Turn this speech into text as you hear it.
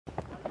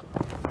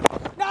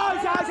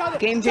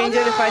Game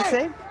changer, if I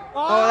say.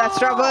 Oh, that's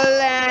trouble,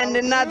 and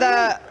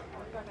another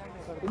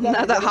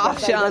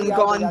half Shan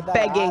gone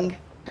begging.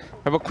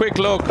 Have a quick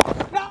look.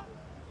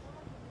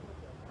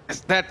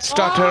 That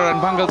stutter,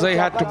 and Bangalzai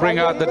had to bring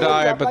out the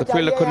die, but the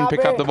fielder couldn't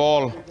pick up the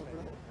ball.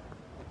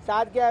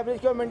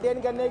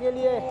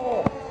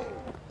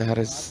 That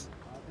is...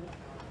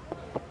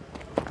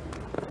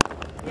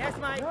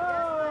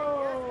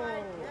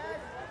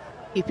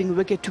 Keeping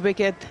wicket to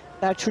wicket,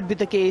 that should be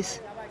the case.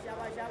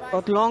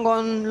 Got long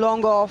on,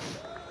 long off.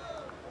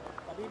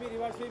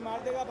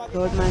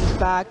 Third man's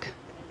back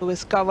to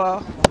his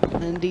cover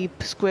and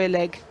deep square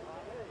leg.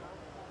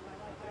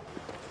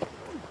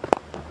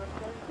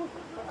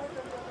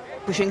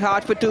 Pushing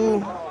hard for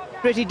two.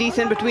 Pretty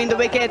decent between the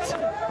wickets.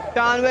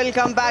 Shan will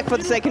come back for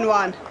the second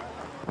one.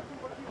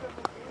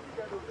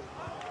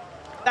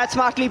 That's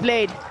smartly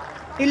played.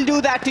 He'll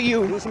do that to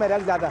you.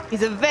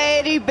 He's a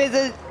very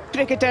busy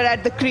cricketer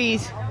at the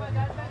crease.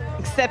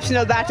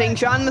 Exceptional batting.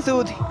 Shan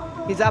Masood,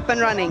 he's up and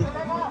running.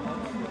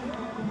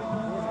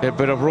 A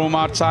bit of room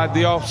outside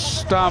the off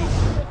stump.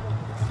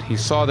 He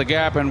saw the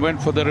gap and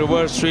went for the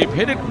reverse sweep.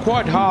 Hit it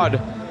quite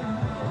hard.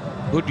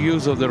 Good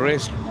use of the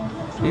wrist.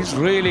 He's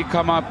really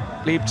come up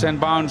leaps and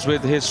bounds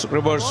with his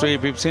reverse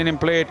sweep. We've seen him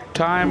play it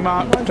time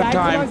after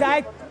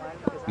time.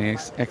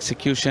 His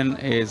execution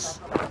is...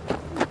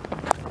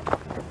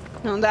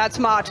 No, that's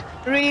smart.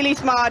 Really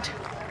smart.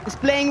 He's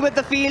playing with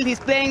the field. He's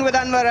playing with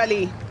Anwar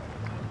Ali.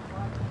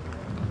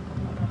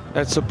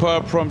 That's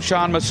superb from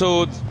Shan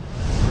Masood.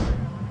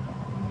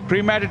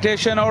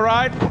 Premeditation, all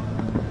right.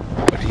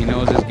 But he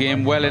knows his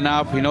game well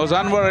enough. He knows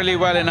Anwar Ali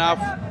well enough.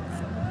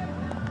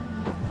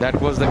 That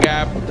was the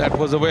gap that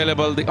was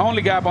available. The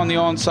only gap on the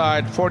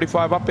onside.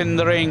 45 up in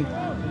the ring.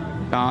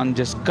 Shan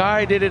just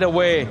guided it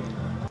away.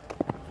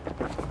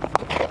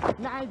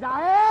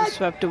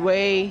 Swept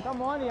away.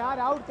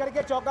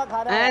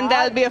 And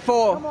that'll be a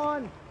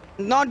 4.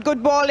 Not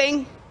good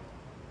bowling,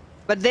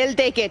 but they'll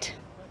take it.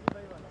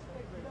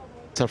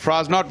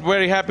 Sarfraz not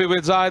very happy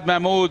with Zahid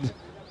Mahmood.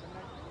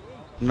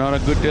 Not a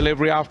good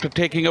delivery after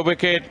taking a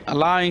wicket,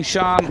 allowing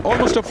Shan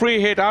almost a free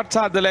hit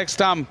outside the leg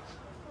stump.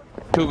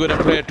 Too good a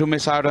player to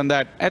miss out on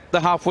that. At the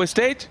halfway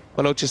stage,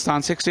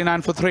 Balochistan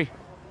 69 for 3.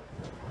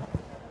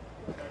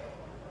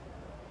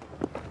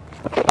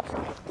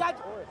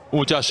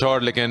 ऊंचा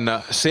shot लेकिन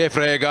safe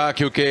रहेगा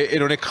क्योंकि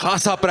इन्होंने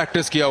खासा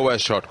practice किया हुआ है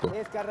इस शॉट को.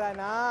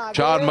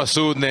 शान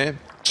मसूद ने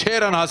 6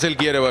 रन हासिल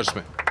किए रिवर्स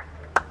में.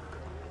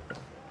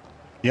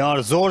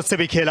 यार जोर से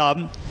भी खेला.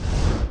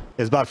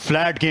 इस बार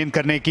फ्लैट गेंद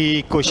करने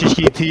की कोशिश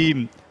की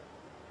थी.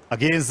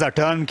 अगेंस्ट द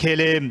टर्न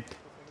खेले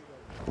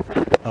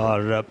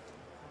और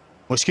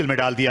मुश्किल में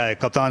डाल दिया है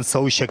कप्तान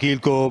सऊद शकील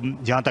को.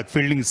 जहां तक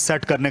फील्डिंग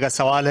सेट करने का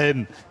सवाल है,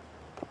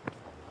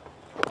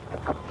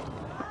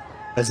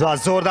 इस बार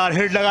जोरदार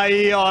हिट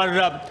लगाई और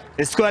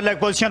स्क्वायर लेग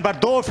पोजीशन पर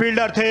 2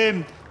 फील्डर थे,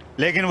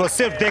 लेकिन वो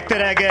सिर्फ देखते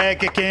रह गए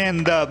कि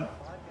गेंद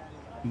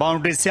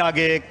बाउंड्री से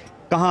आगे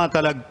कहां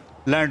तक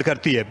लैंड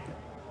करती है.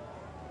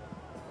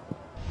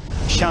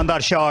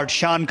 शानदार शॉट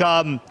शान का,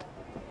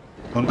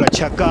 उनका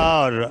छक्का,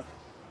 और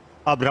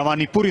अब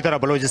रवानी पूरी तरह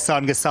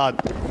बलोचिस्तान के साथ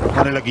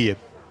होने लगी है.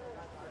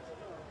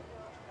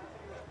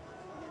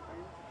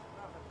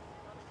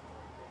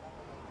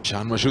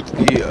 शान मसूद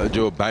की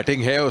जो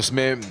बैटिंग है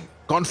उसमें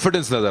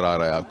कॉन्फिडेंस नजर आ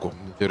रहा है आपको.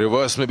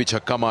 रिवर्स में भी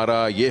छक्का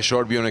मारा, ये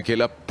शॉट भी उन्होंने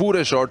खेला.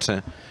 पूरे शॉट्स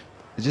हैं.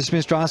 Just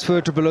missed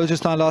transfer to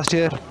Balochistan last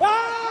year.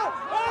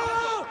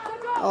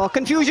 Oh,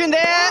 confusion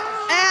there,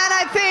 and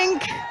I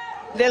think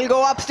they'll go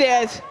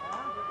upstairs.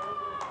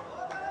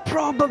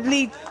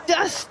 Probably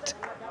just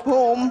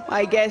home,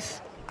 I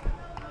guess.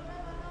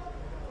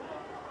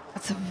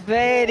 That's a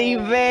very,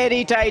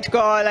 very tight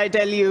call, I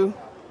tell you.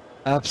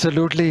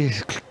 Absolutely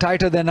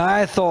tighter than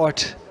I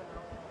thought.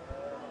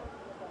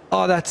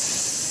 Oh,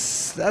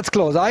 that's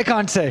close. I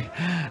can't say.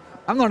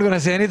 I'm not going to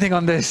say anything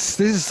on this.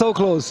 This is so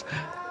close.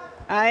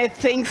 I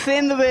think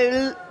Sindh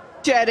will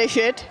cherish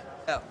it.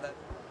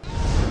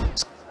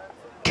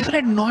 Given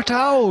it not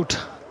out.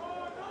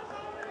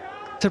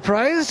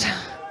 Surprised?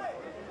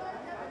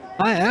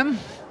 I am.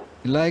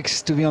 He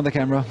likes to be on the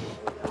camera.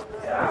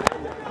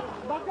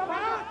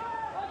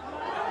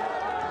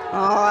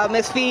 Oh,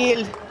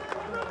 misfield.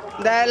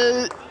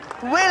 They'll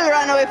will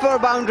run away for a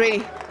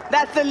boundary.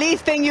 That's the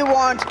least thing you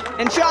want.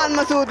 And Shan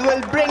Masood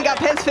will bring up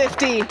his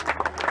 50.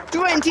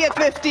 20th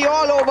 50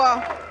 all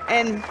over.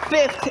 And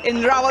 5th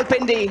in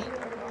Rawalpindi.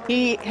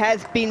 He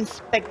has been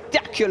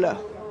spectacular.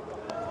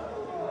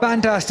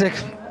 Fantastic.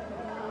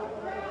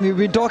 We've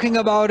been talking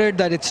about it,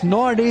 that it's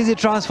not easy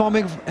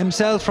transforming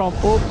himself from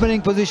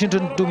opening position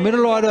to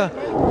middle order.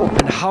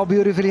 And how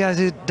beautifully has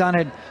he done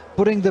it.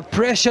 Putting the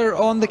pressure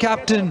on the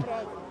captain.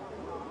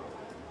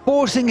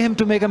 Forcing him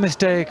to make a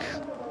mistake.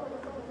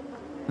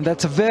 And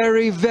that's a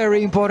very,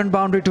 very important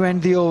boundary to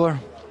end the over.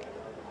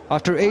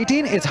 After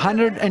 18, it's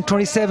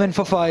 127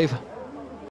 for 5.